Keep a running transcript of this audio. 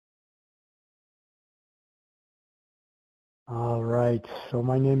All right. So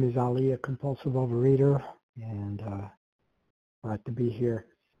my name is Ali, a compulsive overeater, and glad to be here.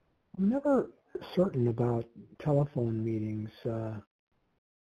 I'm never certain about telephone meetings.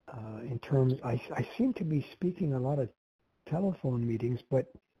 In terms, I seem to be speaking a lot of telephone meetings, but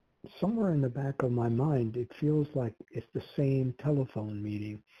somewhere in the back of my mind, it feels like it's the same telephone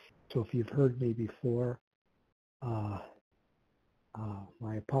meeting. So if you've heard me before, uh,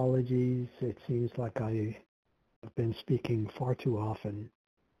 my apologies. It seems like I've been speaking far too often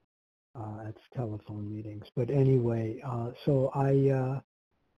at telephone meetings. But anyway, I'm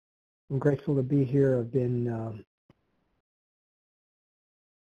grateful to be here. I've been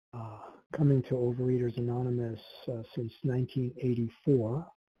coming to Overeaters Anonymous since 1984.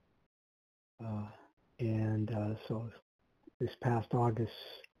 So this past August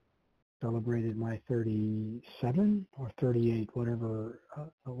celebrated my 37 or 38, whatever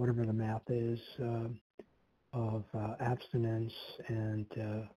the math is, of abstinence and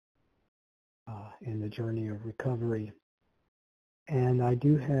in the journey of recovery. And I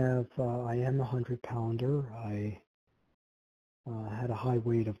do have, I am a 100-pounder. I had a high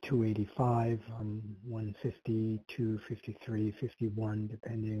weight of 285, 150, 253, 51,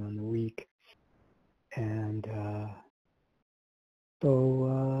 depending on the week. And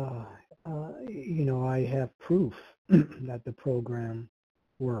I have proof that the program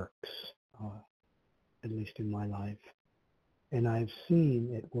works, at least in my life. And I've seen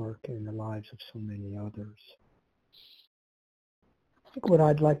it work in the lives of so many others. I think what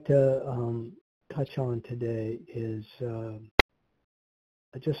I'd like to touch on today is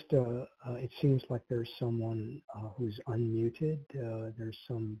it seems like there's someone who's unmuted. There's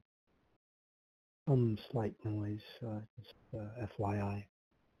some slight noise, just FYI.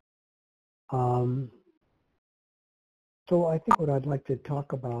 So I think what I'd like to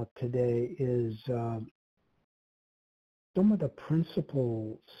talk about today is some of the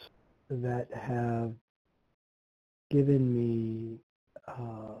principles that have given me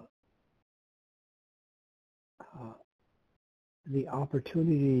the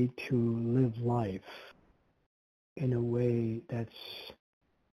opportunity to live life in a way that's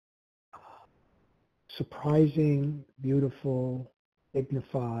surprising, beautiful,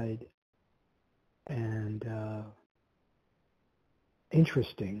 dignified, and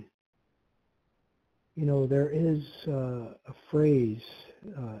interesting. You know, there is a phrase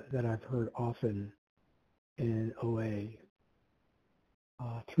that I've heard often in OA,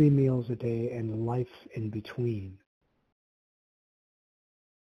 3 meals a day and life in between.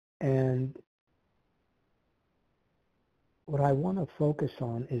 And what I want to focus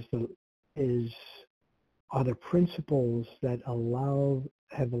on are the principles that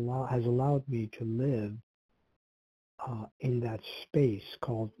has allowed me to live in that space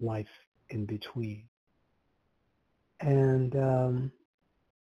called life in between. And of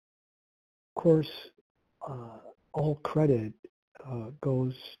course, all credit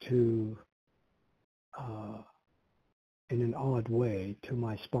goes to, in an odd way, to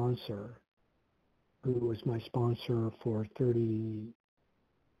my sponsor, who was my sponsor for 37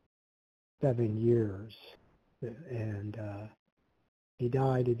 years. And he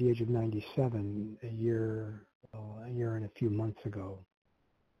died at the age of 97 a year and a few months ago.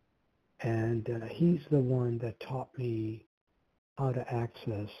 And he's the one that taught me how to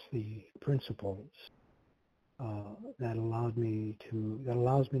access the principles that allows me to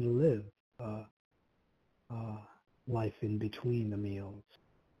live life in between the meals,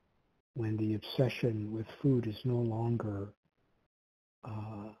 when the obsession with food is no longer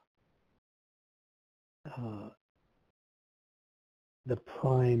the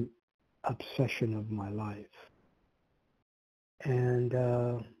prime obsession of my life. And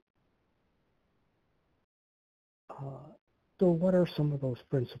so what are some of those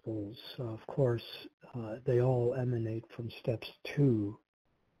principles? Of course, they all emanate from steps 2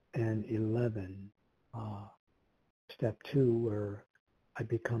 and 11. Step 2, where I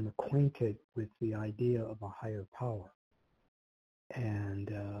become acquainted with the idea of a higher power. And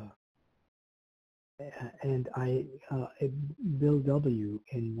Bill W.,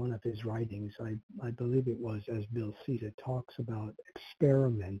 in one of his writings, I believe it was as Bill Ceta, talks about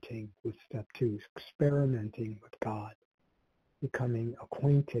experimenting with step 2, experimenting with God, becoming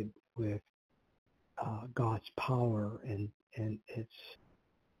acquainted with God's power and its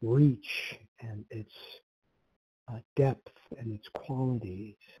reach and its depth and its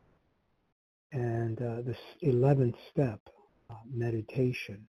qualities. And this 11th step,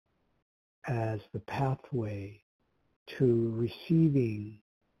 meditation, as the pathway to receiving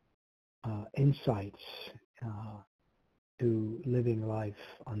insights to living life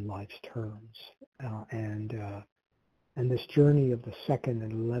on life's terms. And this journey of the second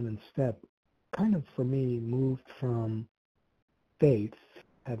and 11th step kind of, for me, moved from faith,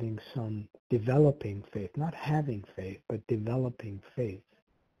 having some developing faith, not having faith, but developing faith,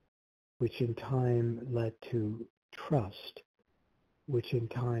 which in time led to trust, which in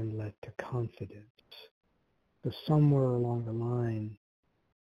time led to confidence. So somewhere along the line,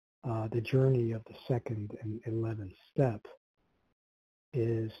 the journey of the second and 11th step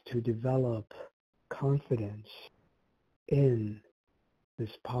is to develop confidence in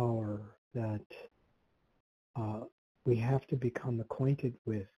this power that we have to become acquainted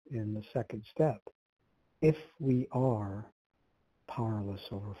with in the second step if we are powerless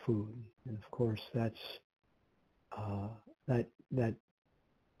over food. And of course, that's that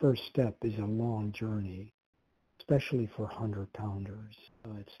first step is a long journey, especially for 100-pounders.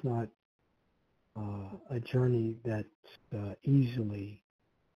 It's not a journey that's easily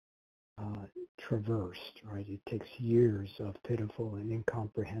traversed, right? It takes years of pitiful and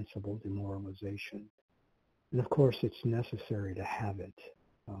incomprehensible demoralization. And of course, it's necessary to have it.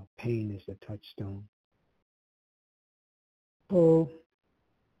 Pain is the touchstone. So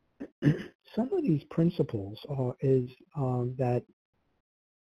some of these principles is that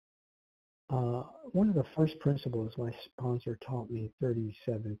one of the first principles my sponsor taught me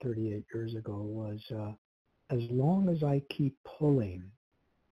 38 years ago was as long as I keep pulling,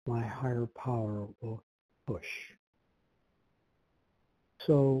 my higher power will push.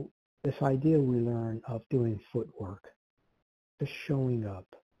 So this idea we learn of doing footwork, just showing up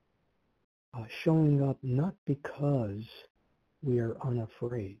not because we are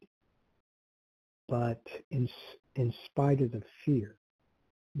unafraid, but in spite of the fear,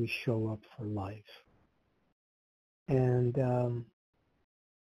 we show up for life. And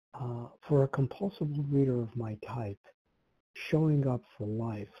for a compulsive reader of my type, showing up for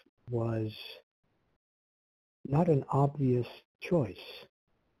life was not an obvious choice.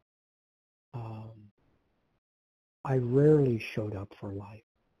 I rarely showed up for life.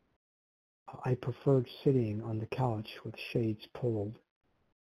 I preferred sitting on the couch with shades pulled,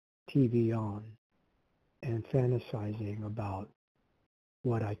 TV on, and fantasizing about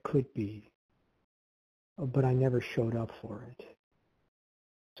what I could be, but I never showed up for it.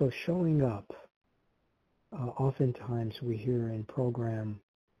 So showing up, oftentimes we hear in program,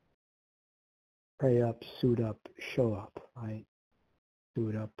 pray up, suit up, show up, right?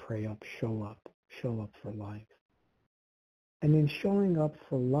 Suit up, pray up, show up for life. And in showing up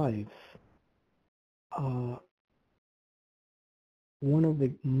for life, one of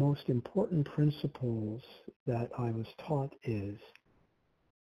the most important principles that I was taught is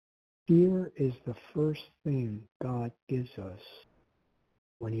fear is the first thing God gives us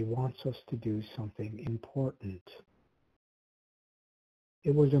when he wants us to do something important.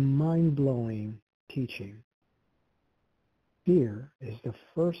 It was a mind-blowing teaching. Fear is the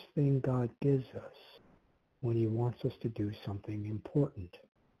first thing God gives us when he wants us to do something important.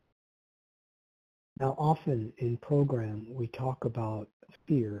 Now, often in program, we talk about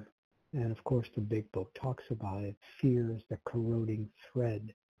fear, and of course the big book talks about it. Fear is the corroding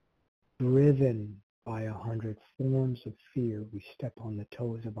thread, driven by 100 forms of fear. We step on the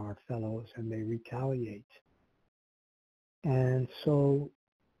toes of our fellows and they retaliate. And so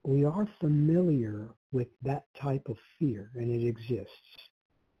we are familiar with that type of fear, and it exists.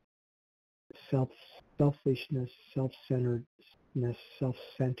 Selfishness, self-centeredness,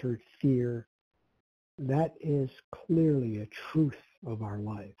 self-centered fear, that is clearly a truth of our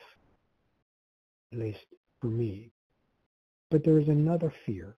life, at least for me. But there is another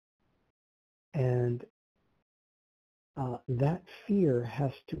fear, and that fear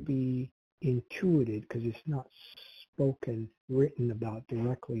has to be intuited because it's not spoken, written about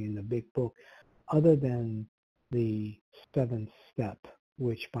directly in the big book, other than the seventh step,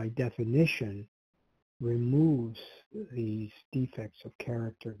 which by definition removes these defects of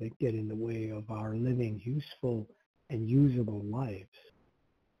character that get in the way of our living useful and usable lives.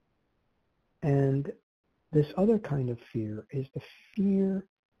 And this other kind of fear is the fear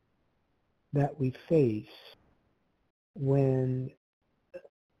that we face when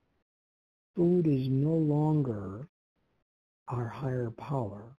food is no longer our higher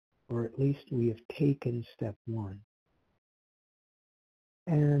power, or at least we have taken step one.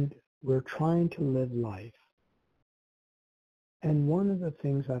 And we're trying to live life. And one of the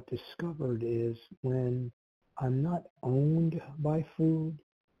things I've discovered is when I'm not owned by food,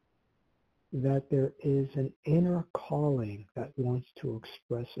 that there is an inner calling that wants to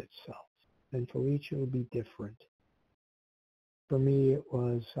express itself. And for each it will be different. For me, it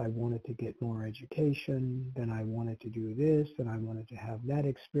was I wanted to get more education, then I wanted to do this, then I wanted to have that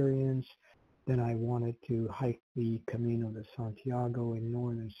experience, Then I wanted to hike the Camino de Santiago in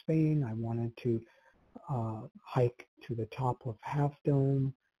northern Spain. I wanted to hike to the top of Half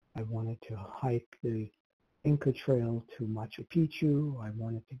Dome. I wanted to hike the Inca Trail to Machu Picchu. I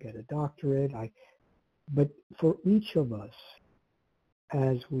wanted to get a doctorate. But for each of us,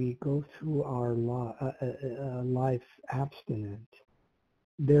 as we go through our life abstinent,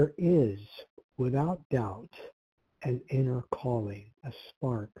 there is, without doubt, an inner calling, a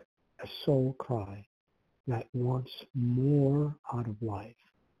spark, a soul cry that wants more out of life.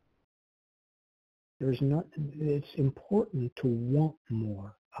 It's important to want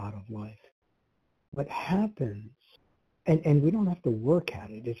more out of life. What happens, and we don't have to work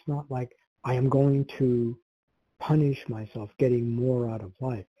at it. It's not like I am going to punish myself getting more out of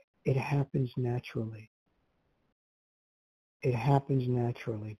life. It happens naturally. It happens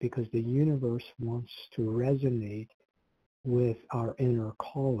naturally because the universe wants to resonate with our inner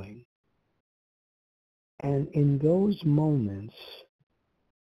calling. And in those moments,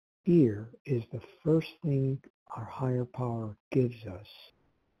 fear is the first thing our higher power gives us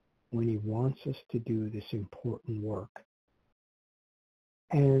when he wants us to do this important work.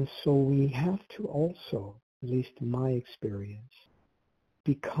 And so we have to also, at least in my experience,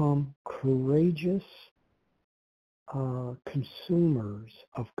 become courageous consumers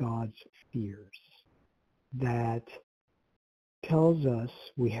of God's fears. That tells us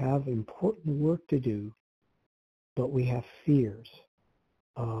we have important work to do, but we have fears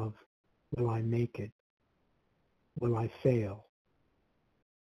of, will I make it? Will I fail?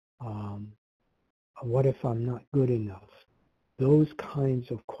 What if I'm not good enough? Those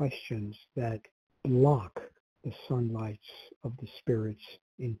kinds of questions that block the sunlights of the Spirit's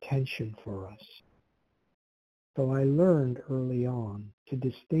intention for us. So I learned early on to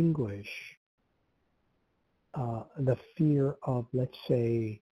distinguish the fear of, let's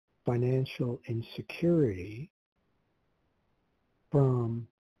say, financial insecurity from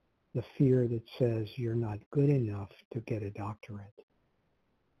the fear that says you're not good enough to get a doctorate,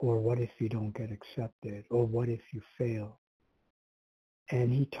 or what if you don't get accepted, or what if you fail. And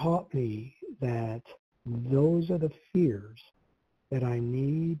he taught me that those are the fears that I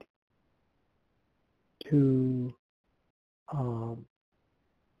need to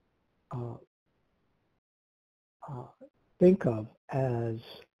think of as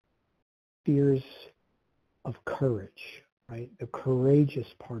fears of courage, right? The courageous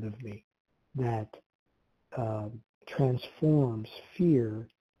part of me that transforms fear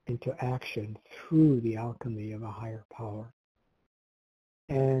into action through the alchemy of a higher power.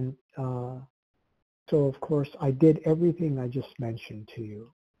 And so, of course, I did everything I just mentioned to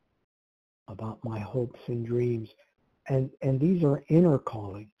you about my hopes and dreams. And these are inner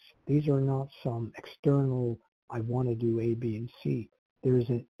callings. These are not some external, I want to do A, B, and C. There's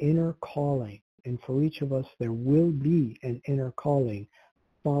an inner calling. And for each of us, there will be an inner calling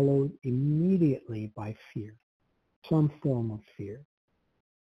followed immediately by fear, some form of fear.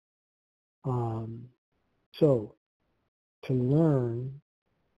 So to learn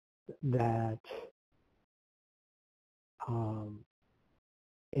that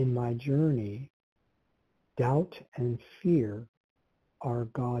in my journey, doubt and fear are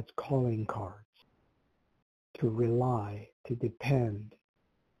God's calling cards to rely, to depend,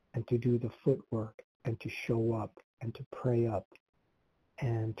 and to do the footwork, and to show up, and to pray up,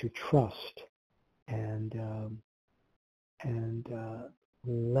 and to trust, and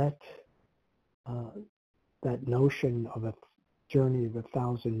let that notion of a journey of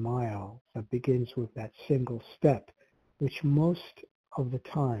 1,000 miles that begins with that single step, which most of the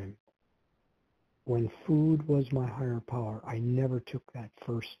time, when food was my higher power, I never took that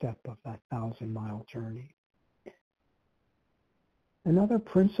first step of that 1,000-mile journey. Another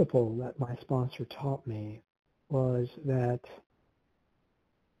principle that my sponsor taught me was that,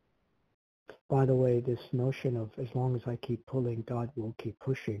 by the way, this notion of as long as I keep pulling, God will keep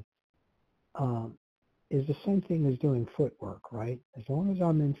pushing, is the same thing as doing footwork, right? As long as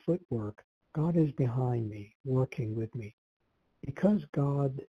I'm in footwork, God is behind me, working with me. Because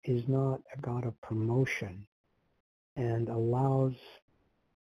God is not a God of promotion and allows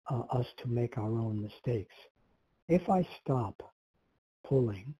us to make our own mistakes, if I stop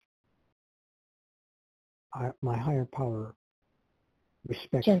pulling, my higher power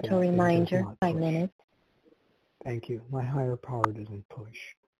respects that. Gentle reminder, 5 minutes. Thank you. My higher power doesn't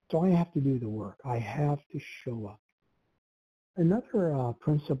push. So I have to do the work. I have to show up. Another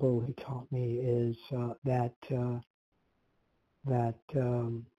principle he taught me is that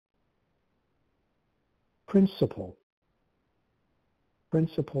principle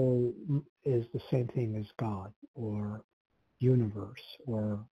is the same thing as God or universe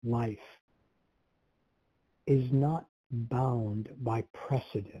or life. is not bound by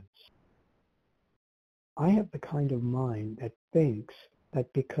precedence. I have the kind of mind that thinks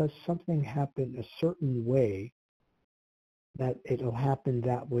that because something happened a certain way, that it'll happen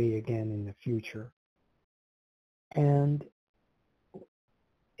that way again in the future. And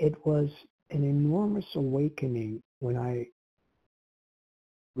it was an enormous awakening when I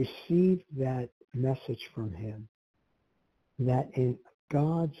received that message from him, that in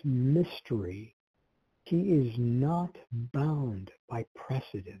God's mystery, he is not bound by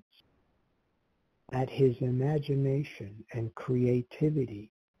precedence, that his imagination and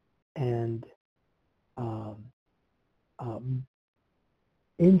creativity and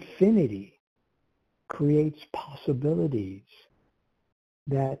infinity creates possibilities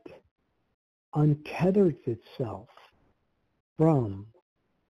that untethers itself from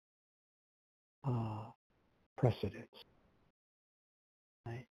precedence.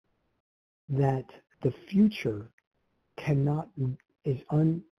 Right? That the future is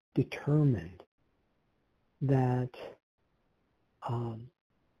undetermined. That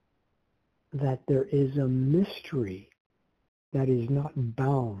that there is a mystery that is not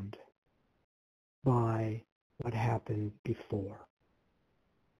bound by what happened before,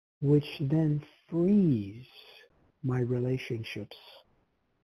 which then frees my relationships,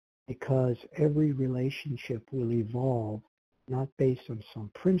 because every relationship will evolve not based on some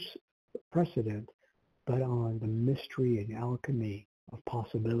precedent, but on the mystery and alchemy of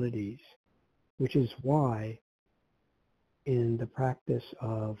possibilities, which is why in the practice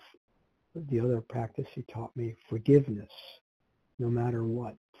of the other practice he taught me, forgiveness, no matter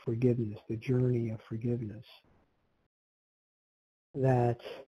what, forgiveness, the journey of forgiveness, that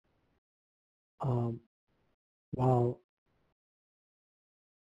while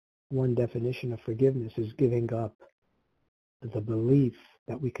one definition of forgiveness is giving up the belief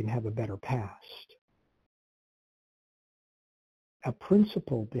that we can have a better past, a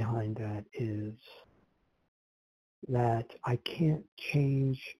principle behind that is that I can't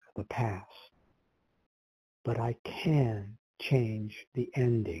change the past, but I can change the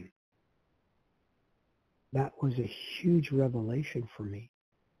ending. That was a huge revelation for me,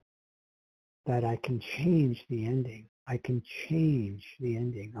 that I can change the ending. I can change the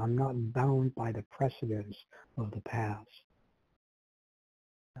ending. I'm not bound by the precedents of the past.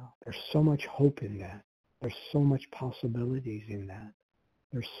 There's so much hope in that. There's so much possibilities in that.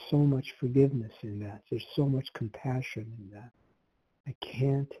 There's so much forgiveness in that. There's so much compassion in that. I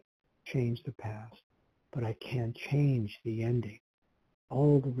can't change the past, but I can change the ending.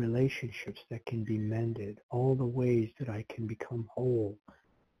 All the relationships that can be mended, all the ways that I can become whole.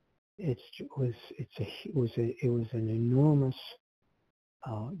 It was an enormous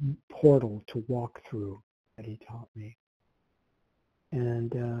portal to walk through that he taught me,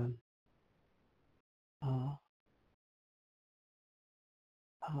 and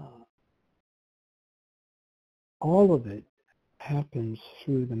all of it happens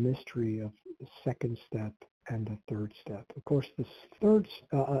through the mystery of the second step and the third step. Of course, the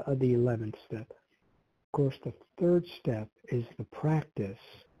 11th step. Of course, the third step is the practice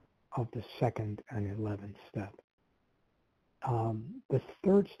of the second and 11th step. The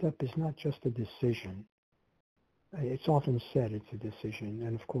third step is not just a decision. It's often said it's a decision,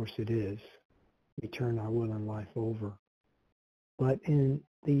 and of course it is. We turn our will and life over. But in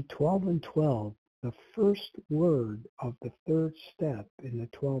the 12 and 12, the first word of the third step in the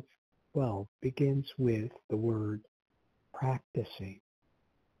 12 begins with the word practicing.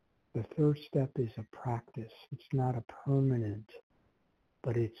 The third step is a practice. It's not a permanent,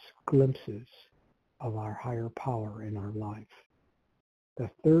 but it's glimpses of our higher power in our life. The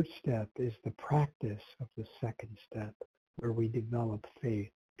third step is the practice of the second step, where we develop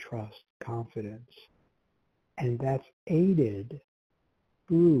faith, trust, confidence. And that's aided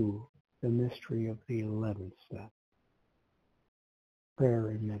through the mystery of the 11th step, prayer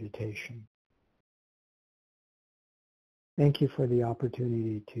and meditation. Thank you for the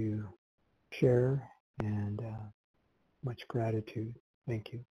opportunity to share, and much gratitude.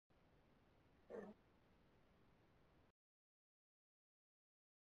 Thank you.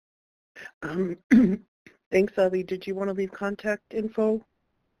 Thanks, Ali. Did you want to leave contact info?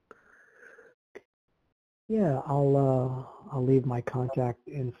 Yeah, I'll leave my contact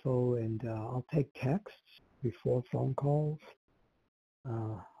info, and I'll take texts before phone calls,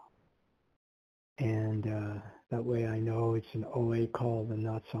 and that way I know it's an OA call and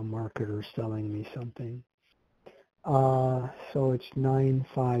not some marketer selling me something. So it's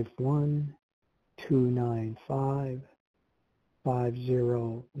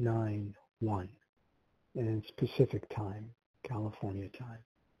 951-295-5091, and it's Pacific time, California time.